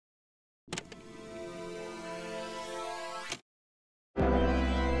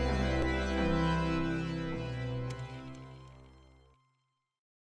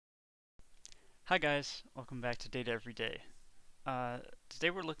Hi guys, welcome back to Data Every Day. Today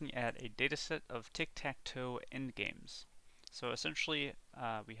we're looking at a dataset of Tic-Tac-Toe endgames. So essentially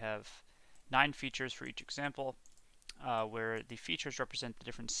we have 9 features for each example, where the features represent the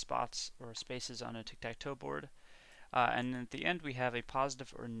different spots or spaces on a tic-tac-toe board. And then at the end we have a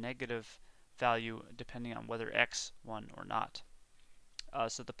positive or negative value depending on whether X won or not.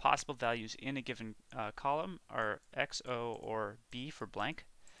 So the possible values in a given column are X, O, or B for blank.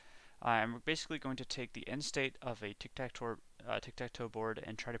 And we're basically going to take the end state of a tic-tac-toe board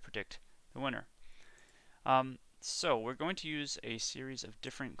and try to predict the winner. So we're going to use a series of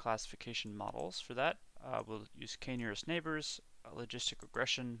different classification models for that. We'll use k-nearest neighbors, logistic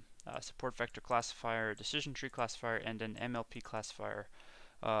regression, support vector classifier, decision tree classifier, and an MLP classifier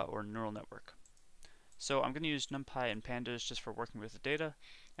or neural network. So I'm going to use NumPy and pandas just for working with the data,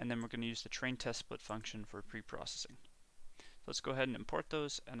 and then we're going to use the train test split function for pre-processing. Let's go ahead and import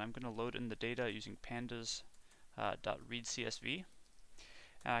those, and I'm going to load in the data using pandas.readcsv.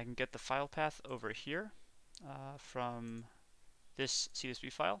 And I can get the file path over here from this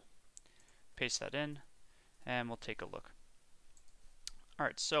CSV file, paste that in, and we'll take a look.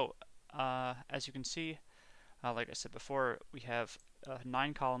 Alright, so as you can see, like I said before, we have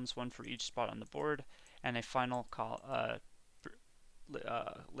 9 columns, one for each spot on the board, and a final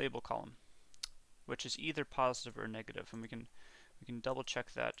label column, which is either positive or negative, and we can double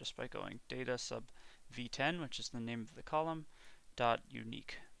check that just by going data sub v10, which is the name of the column, dot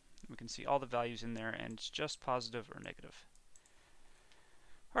unique. We can see all the values in there, and it's just positive or negative.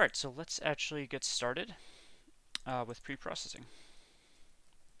 Alright, so let's actually get started with pre-processing.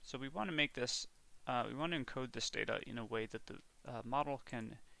 So we want to make this, we want to encode this data in a way that the model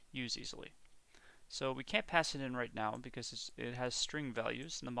can use easily. So we can't pass it in right now because it has string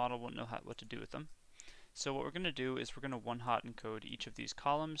values and the model won't know what to do with them. So what we're going to do is we're going to one-hot encode each of these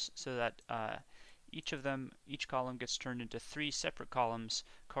columns so that each column gets turned into 3 separate columns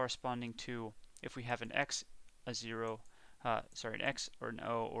corresponding to if we have an X, a 0, an X or an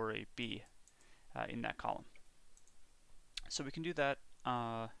O or a B in that column. So we can do that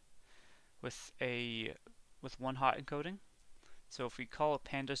with one-hot encoding. So if we call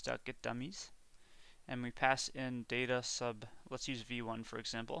pandas.getDummies and we pass in data sub, let's use v1 for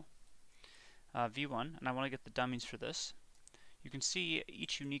example, v1, and I want to get the dummies for this. You can see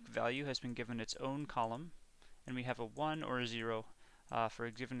each unique value has been given its own column, and we have a 1 or a 0 for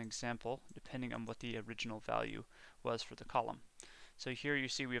a given example, depending on what the original value was for the column. So here you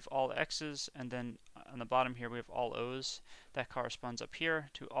see we have all X's, and then on the bottom here we have all O's. That corresponds up here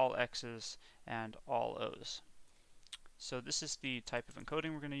to all X's and all O's. So this is the type of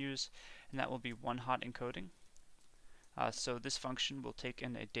encoding we're going to use, and that will be one-hot encoding. So this function will take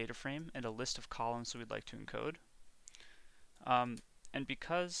in a data frame and a list of columns that we'd like to encode. And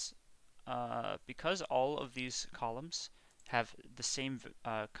because all of these columns have the same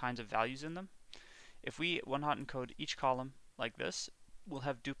kinds of values in them, if we one-hot encode each column like this, we'll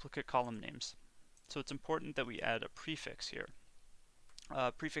have duplicate column names. So it's important that we add a prefix here.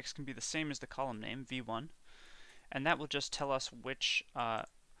 Prefix can be the same as the column name, v1, and that will just tell us which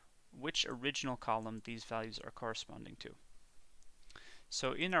original column these values are corresponding to.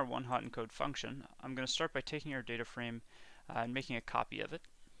 So in our one-hot encode function, I'm going to start by taking our data frame and making a copy of it.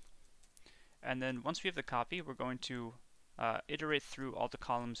 And then once we have the copy, we're going to iterate through all the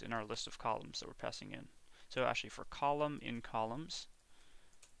columns in our list of columns that we're passing in. So actually for column in columns,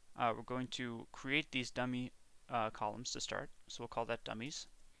 we're going to create these dummy columns to start. So we'll call that dummies.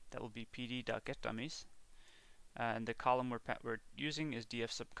 That will be pd.getDummies. And the column we're using is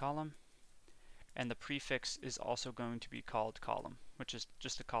df sub column, and the prefix is also going to be called column, which is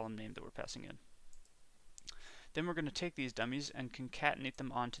just the column name that we're passing in. Then we're going to take these dummies and concatenate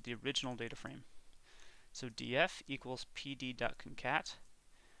them onto the original data frame. So df equals pd.concat.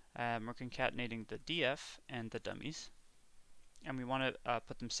 We're concatenating the df and the dummies, and we want to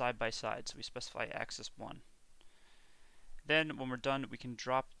put them side by side, so we specify axis 1. Then when we're done, we can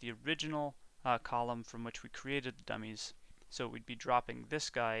drop the original column from which we created the dummies. So we'd be dropping this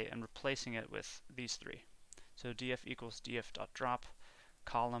guy and replacing it with these 3. So df equals df.drop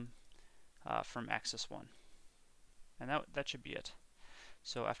column from axis 1. And that should be it.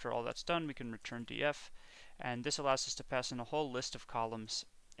 So after all that's done, we can return df, and this allows us to pass in a whole list of columns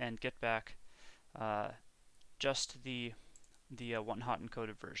and get back just the one-hot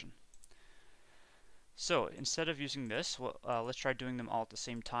encoded version. So instead of using this, let's try doing them all at the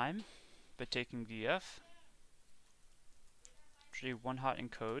same time by taking df, one-hot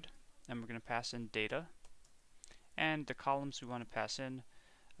encode, and we're going to pass in data, and the columns we want to pass in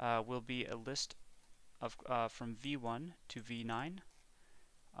will be a list of from v1 to v9,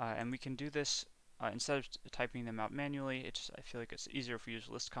 and we can do this instead of typing them out manually, I feel like it's easier if we use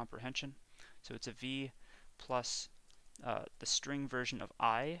list comprehension. So it's a v plus the string version of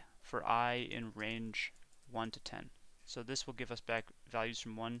I for I in range 1 to 10. So this will give us back values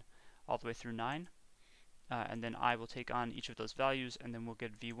from 1 all the way through 9. And then I will take on each of those values, and then we'll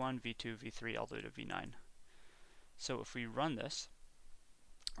get v1, v2, v3, all the way to v9. So if we run this,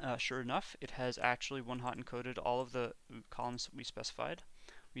 sure enough, it has actually one-hot encoded all of the columns we specified.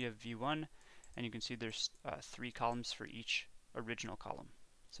 We have v1, and you can see there's 3 columns for each original column.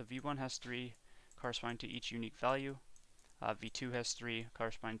 So v1 has 3 corresponding to each unique value. v2 has 3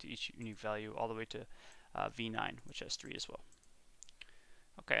 corresponding to each unique value, all the way to v9, which has 3 as well.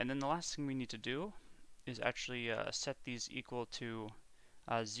 Okay, and then the last thing we need to do is actually set these equal to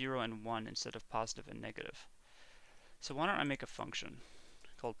 0 and 1 instead of positive and negative. So why don't I make a function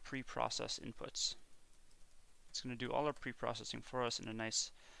called preprocess inputs. It's going to do all our preprocessing for us in a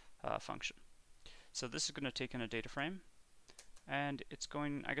nice function. So this is going to take in a data frame, and it's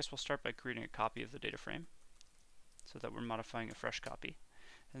going, I guess we'll start by creating a copy of the data frame so that we're modifying a fresh copy.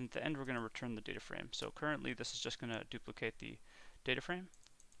 And at the end we're going to return the data frame. So currently this is just going to duplicate the data frame.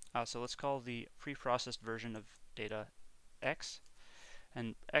 So let's call the preprocessed version of data x,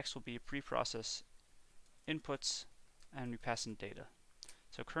 and x will be preprocess inputs, and we pass in data.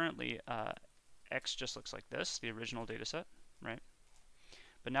 So currently x just looks like this, the original data set, right?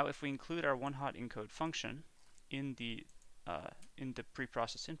 But now if we include our one-hot encode function in the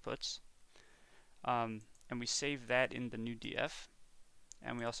preprocess inputs, and we save that in the new df,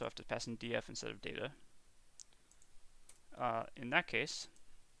 and we also have to pass in df instead of data, in that case,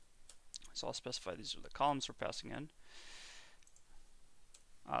 so I'll specify these are the columns we're passing in.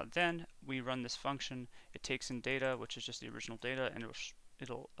 Then we run this function. It takes in data, which is just the original data, and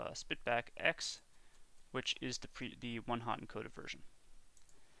it'll spit back x, which is the one-hot encoded version.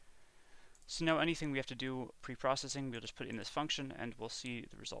 So now anything we have to do pre-processing, we'll just put in this function, and we'll see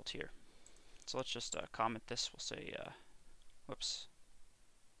the result here. So let's just comment this. We'll say, whoops,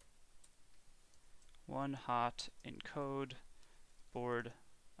 one-hot encode board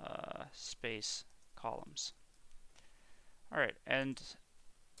space columns. Alright, and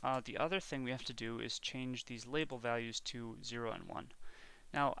the other thing we have to do is change these label values to 0 and 1.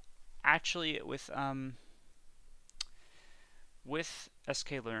 Now, actually, with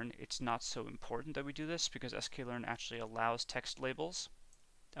sklearn, it's not so important that we do this because sklearn actually allows text labels,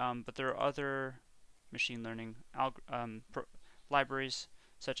 but there are other machine learning libraries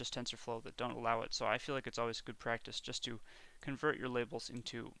such as TensorFlow that don't allow it. So I feel like it's always good practice just to convert your labels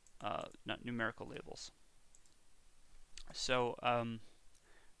into numerical labels. So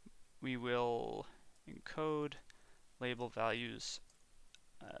we will encode label values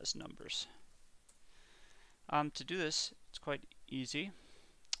as numbers. To do this, it's quite easy.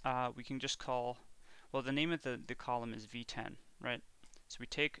 We can just call, well, the name of the column is v10, right? So we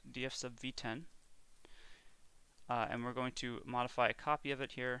take df sub v10, and we're going to modify a copy of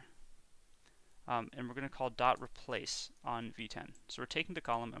it here, and we're going to call dot replace on v10. So we're taking the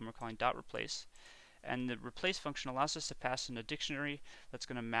column and we're calling dot replace, and the replace function allows us to pass in a dictionary that's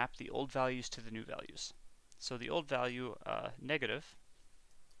going to map the old values to the new values. So the old value, negative,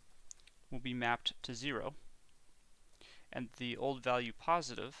 will be mapped to 0, and the old value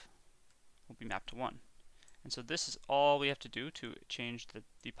positive will be mapped to 1. And so this is all we have to do to change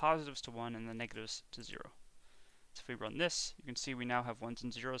the positives to 1 and the negatives to 0. So if we run this, you can see we now have 1s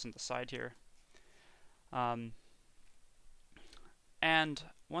and 0s on the side here. And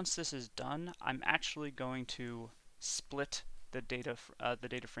once this is done, I'm actually going to split the data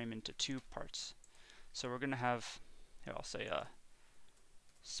frame into 2 parts. So we're going to have, here I'll say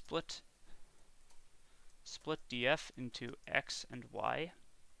split df into x and y.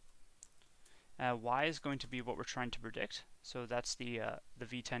 Y is going to be what we're trying to predict, so that's the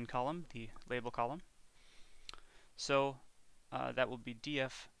v10 column, the label column. So that will be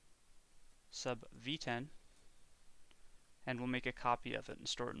df sub v10, and we'll make a copy of it and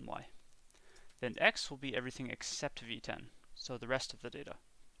store it in y. Then x will be everything except v10, so the rest of the data.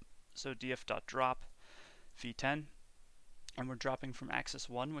 So df.drop v10, and we're dropping from axis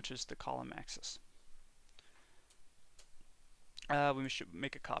 1, which is the column axis. We should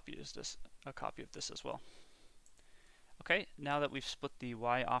make a copy of this as well. Okay, now that we've split the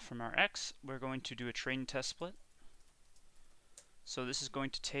y off from our x, we're going to do a train test split. So this is going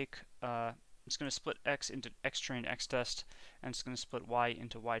to take, it's going to split x into x train x test, and it's going to split y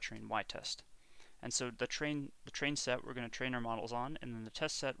into y train y test. And so the train set we're going to train our models on, and then the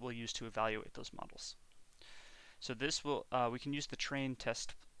test set we'll use to evaluate those models. So this will, we can use the train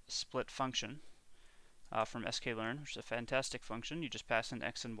test split function from sklearn, which is a fantastic function. You just pass in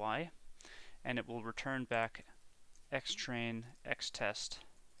x and y, and it will return back xtrain, xtest,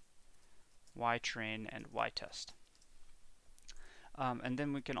 ytrain, and ytest. And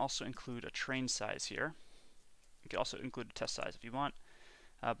then we can also include a train size here. You can also include a test size if you want,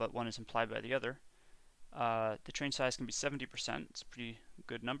 but one is implied by the other. The train size can be 70%, it's a pretty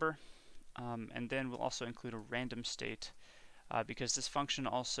good number. And then we'll also include a random state because this function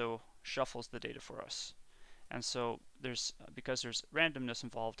also shuffles the data for us. And so because there's randomness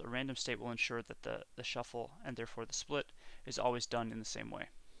involved, a random state will ensure that the shuffle and therefore the split is always done in the same way.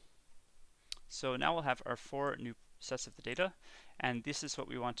 So now we'll have our 4 new sets of the data, and this is what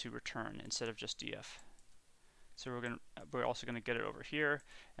we want to return instead of just df. So we're also going to get it over here,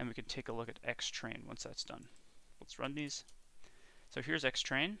 and we can take a look at xtrain once that's done. Let's run these. So here's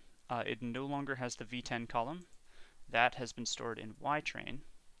xtrain. It no longer has the v10 column. That has been stored in ytrain.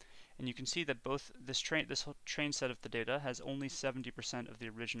 And you can see that both this whole train set of the data has only 70% of the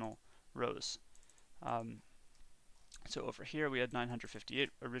original rows. So over here we had 958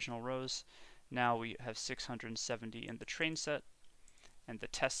 original rows. Now we have 670 in the train set, and the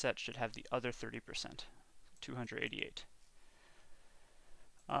test set should have the other 30%, 288.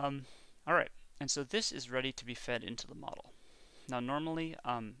 Alright, and so this is ready to be fed into the model. Now normally,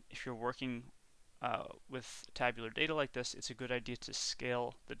 if you're working with tabular data like this, it's a good idea to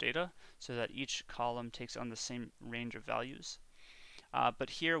scale the data so that each column takes on the same range of values. But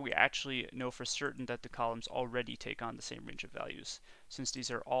here we actually know for certain that the columns already take on the same range of values, since these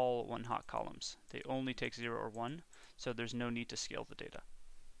are all one-hot columns. They only take 0 or 1, so there's no need to scale the data.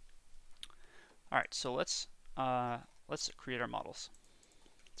 Alright, so let's create our models.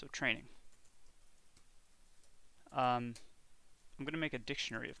 So training. I'm going to make a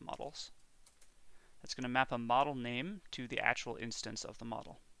dictionary of models. That's going to map a model name to the actual instance of the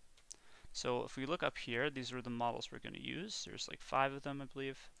model. So if we look up here, these are the models we're going to use. There's like 5 of them, I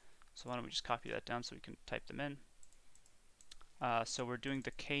believe. So why don't we just copy that down so we can type them in. So we're doing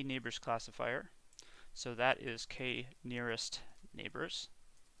the k-neighbors classifier. So that is k-nearest neighbors.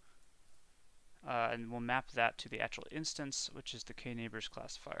 And we'll map that to the actual instance, which is the k-neighbors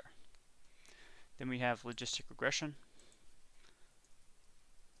classifier. Then we have logistic regression.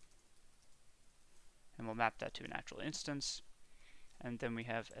 And we'll map that to an actual instance. And then we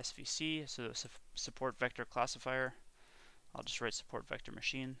have SVC, so support vector classifier. I'll just write support vector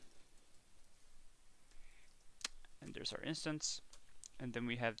machine. And there's our instance. And then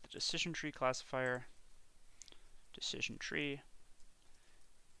we have the decision tree classifier, decision tree,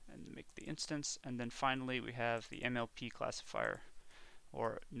 and make the instance. And then finally we have the MLP classifier,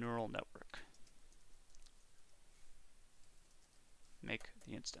 or neural network. Make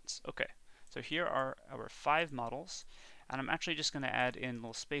the instance. Okay, so here are our 5 models. And I'm actually just going to add in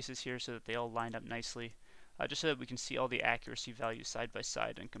little spaces here so that they all line up nicely, just so that we can see all the accuracy values side by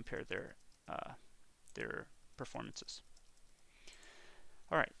side and compare their performances.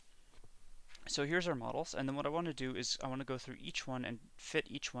 Alright, so here's our models, and then what I want to do is I want to go through each one and fit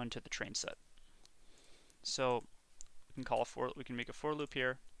each one to the train set. So we can make a for loop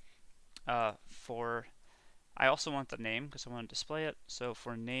here. I also want the name because I want to display it. So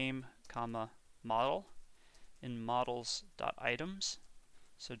for name, comma, model, in models.items.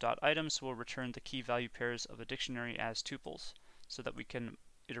 So .items will return the key value pairs of a dictionary as tuples so that we can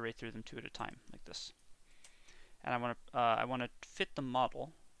iterate through them 2 at a time like this. And I want to fit the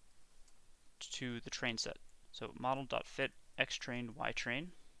model to the train set. So model.fit xtrain ytrain.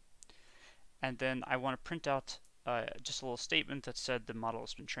 And then I want to print out just a little statement that said the model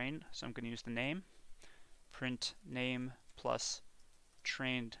has been trained. So I'm going to use the name, print name plus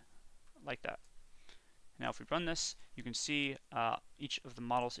trained like that. Now if we run this, you can see each of the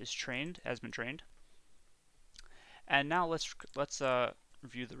models has been trained. And now let's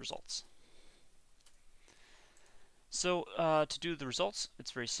review the results. So to do the results,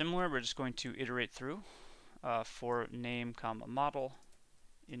 it's very similar. We're just going to iterate through for name, comma, model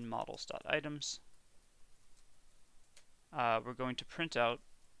in models.items. We're going to print out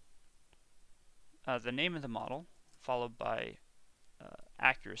the name of the model followed by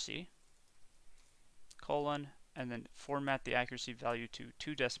accuracy, colon, and then format the accuracy value to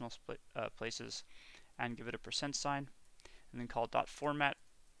 2 decimal places and give it a % sign, and then call .format,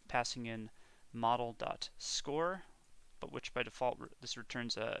 passing in model.score, but which by default this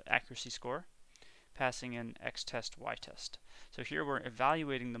returns a accuracy score, passing in xtest, ytest. So here we're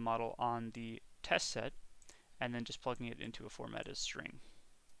evaluating the model on the test set and then just plugging it into a formatted string.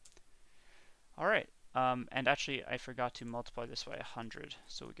 Alright, and actually I forgot to multiply this by 100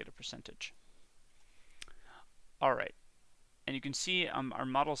 so we get a percentage. Alright, and you can see our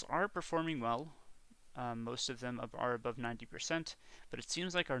models are performing well. most of them are above 90%, but it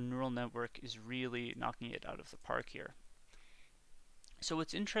seems like our neural network is really knocking it out of the park here. So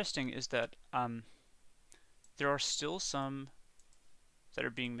what's interesting is that there are still some that are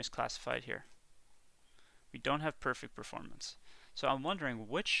being misclassified here. We don't have perfect performance. So I'm wondering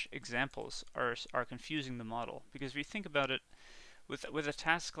which examples are confusing the model, because if you think about it, with a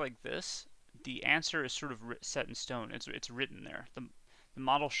task like this, the answer is sort of set in stone. It's written there. The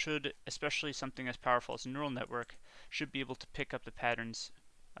model should, especially something as powerful as a neural network, should be able to pick up the patterns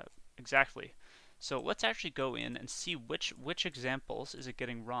exactly. So let's actually go in and see which examples is it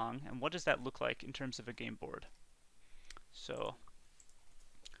getting wrong, and what does that look like in terms of a game board. So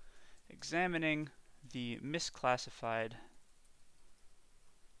examining the misclassified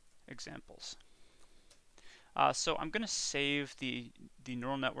examples. So I'm going to save the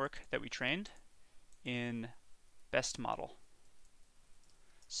neural network that we trained in best model.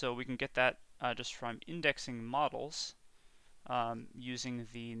 So we can get that just from indexing models using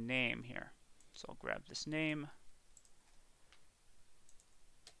the name here. So I'll grab this name,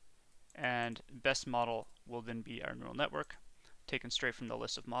 and best model will then be our neural network, taken straight from the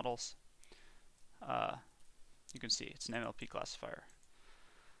list of models. You can see it's an NLP classifier.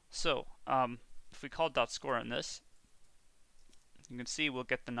 So if we call .score on this, you can see we'll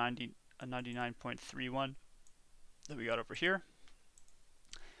get the 99.31 that we got over here.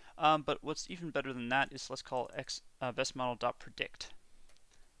 But what's even better than that is let's call bestModel.predict.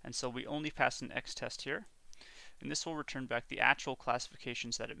 And so we only pass an X test here, and this will return back the actual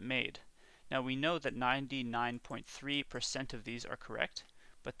classifications that it made. Now we know that 99.3% of these are correct,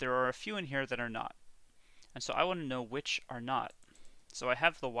 but there are a few in here that are not. And so I want to know which are not. So I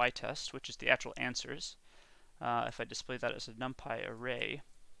have the Y test, which is the actual answers. If I display that as a NumPy array,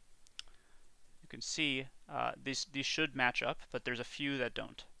 you can see these should match up, but there's a few that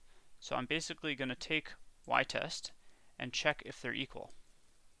don't. So I'm basically going to take Y test and check if they're equal.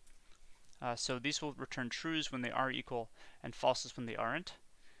 So these will return trues when they are equal and falses when they aren't.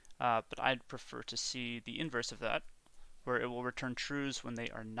 But I'd prefer to see the inverse of that, where it will return trues when they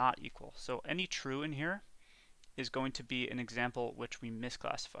are not equal. So any true in here is going to be an example which we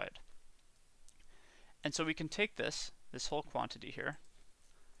misclassified. And so we can take this whole quantity here,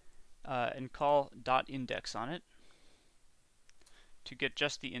 and call .index on it to get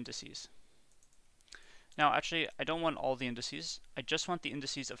just the indices. Now actually I don't want all the indices, I just want the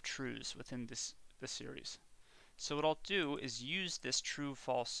indices of trues within this series. So what I'll do is use this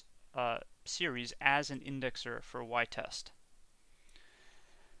true-false series as an indexer for ytest.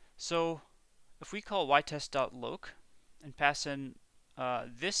 So if we call ytest.loc and pass in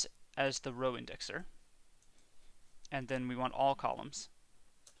this as the row indexer, and then we want all columns,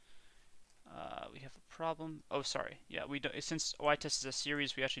 we have a problem. Oh, sorry. Yeah, we don't, since ytest is a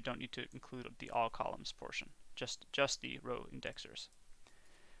series, we actually don't need to include the all columns portion, just the row indexers.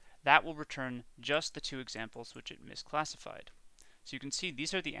 That will return just the two examples which it misclassified. So you can see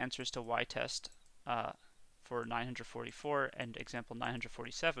these are the answers to ytest for 944 and example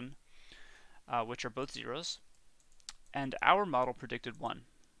 947, which are both zeros. And our model predicted 1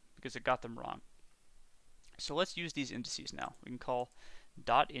 because it got them wrong. So let's use these indices now. We can call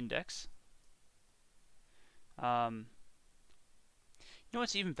 .index. You know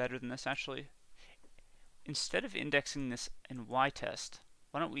what's even better than this actually? Instead of indexing this in ytest,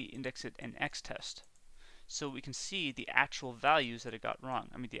 why don't we index it in xtest? So we can see the actual values that it got wrong.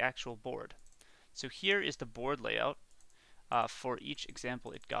 I mean the actual board. So here is the board layout for each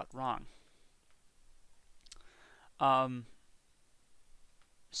example it got wrong.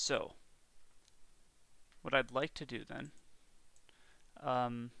 So what I'd like to do then,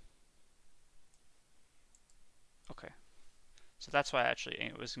 okay, so that's why actually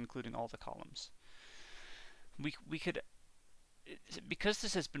it was including all the columns. We could, because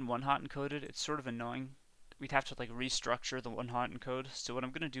this has been one-hot encoded, it's sort of annoying. We'd have to like restructure the one-hot encode. So what I'm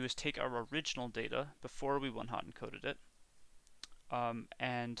going to do is take our original data before we one-hot encoded it,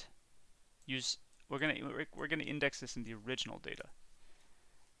 and use we're gonna index this in the original data.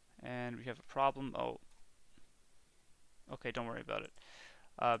 And we have a problem. Oh, okay, don't worry about it.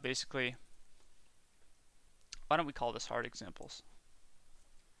 Basically, why don't we call this hard examples?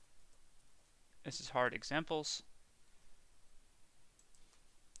 This is hard examples,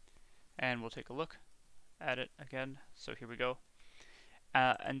 and we'll take a look at it again. So here we go.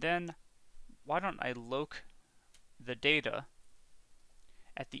 And then why don't I loc the data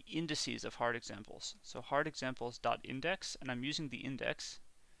at the indices of hard examples? So hard examples.index, and I'm using the index.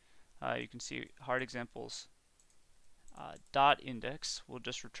 You can see hard examples dot index will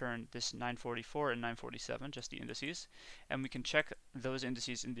just return this 944 and 947, just the indices, and we can check those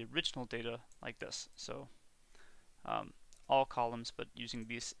indices in the original data like this. So all columns, but using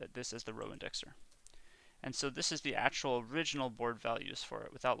this as the row indexer. And so this is the actual original board values for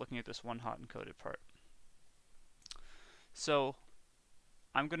it without looking at this one hot encoded part. So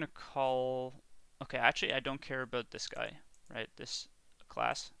I'm going to call, okay, actually I don't care about this guy, right, this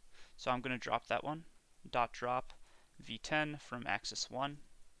class. So I'm going to drop that one, dot drop v10 from axis 1.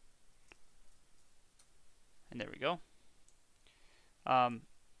 And there we go.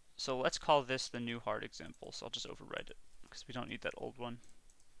 So let's call this the new hard example. So I'll just overwrite it because we don't need that old one.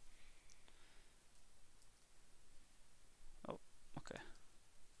 Oh, okay.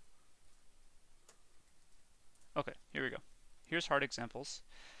 Okay, here we go. Here's hard examples.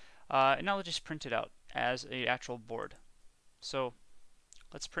 And now we'll just print it out as an actual board. So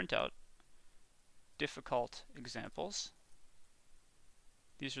let's print out difficult examples.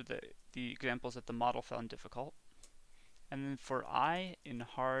 These are the examples that the model found difficult. And then for I in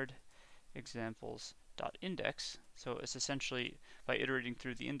hard examples dot index, so it's essentially by iterating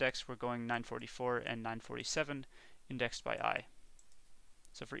through the index, we're going 944 and 947 indexed by I.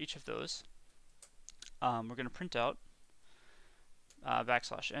 So for each of those, we're going to print out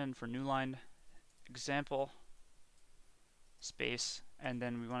 \n for new line example space, and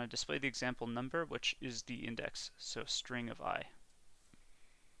then we want to display the example number, which is the index, so string of I.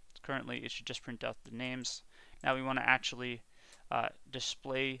 Currently it should just print out the names. Now we want to actually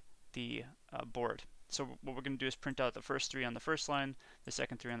display the board. So what we're going to do is print out the first 3 on the first line, the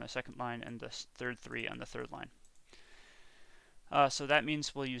second 3 on the second line, and the third 3 on the third line. So that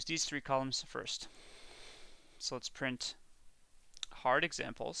means we'll use these 3 columns first. So let's print hard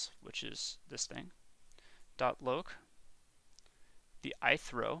examples, which is this thing, dot loc, the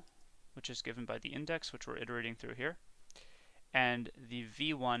ith row, which is given by the index, which we're iterating through here, and the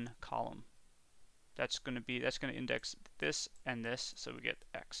v1 column. That's going to index this and this, so we get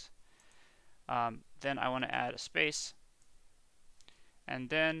x. Then I want to add a space, and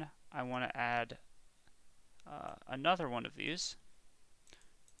then I want to add another one of these,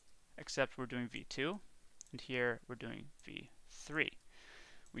 except we're doing v2, and here we're doing v3.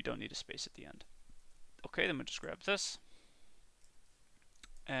 We don't need a space at the end. Okay, then we'll just grab this,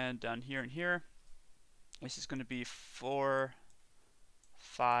 and down here and here, this is going to be 4,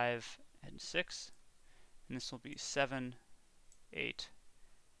 5, and 6, and this will be 7, 8,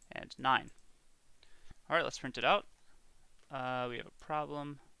 and 9. Alright, let's print it out. We have a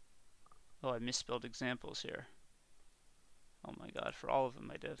problem. Oh, I misspelled examples here. Oh my god, for all of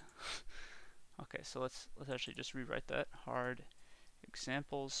them I did. Okay, so let's actually just rewrite that. Hard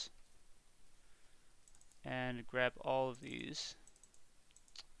examples, and grab all of these.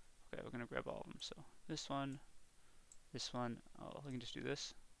 Okay, we're going to grab all of them. So this one, oh, we can just do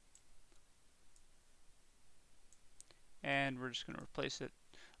this. And we're just going to replace it.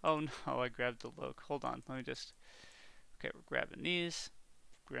 Oh no, I grabbed the loc. Hold on, let me just, okay, we're grabbing these,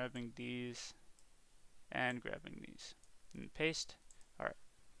 and grabbing these. And paste. Alright.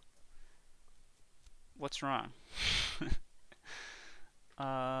 What's wrong?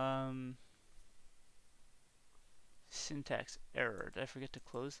 Syntax error. Did I forget to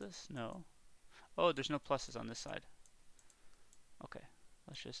close this? No. Oh, there's no pluses on this side. Okay,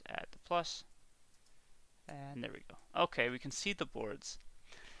 let's just add the plus. And there we go. Okay, we can see the boards.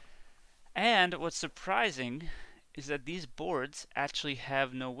 And what's surprising is that these boards actually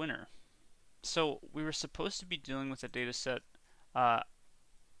have no winner. So we were supposed to be dealing with a data set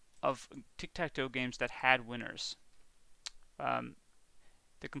of tic-tac-toe games that had winners.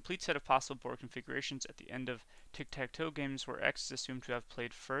 The complete set of possible board configurations at the end of tic-tac-toe games where X is assumed to have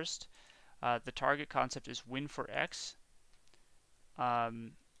played first. The target concept is win for X.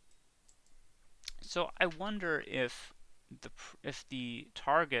 So I wonder if the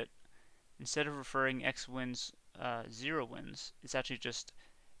target, instead of referring X wins, 0 wins, it's actually just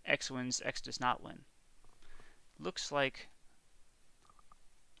X wins, X does not win. Looks like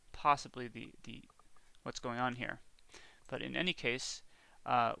possibly the what's going on here. But in any case,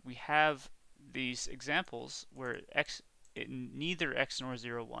 we have these examples where neither X nor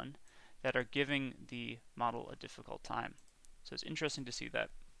 0 won that are giving the model a difficult time. So it's interesting to see that.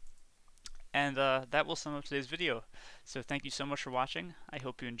 And that will sum up today's video. So thank you so much for watching. I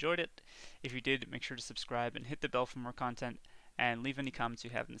hope you enjoyed it. If you did, make sure to subscribe and hit the bell for more content, and leave any comments you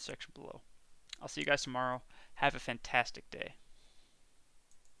have in the section below. I'll see you guys tomorrow. Have a fantastic day.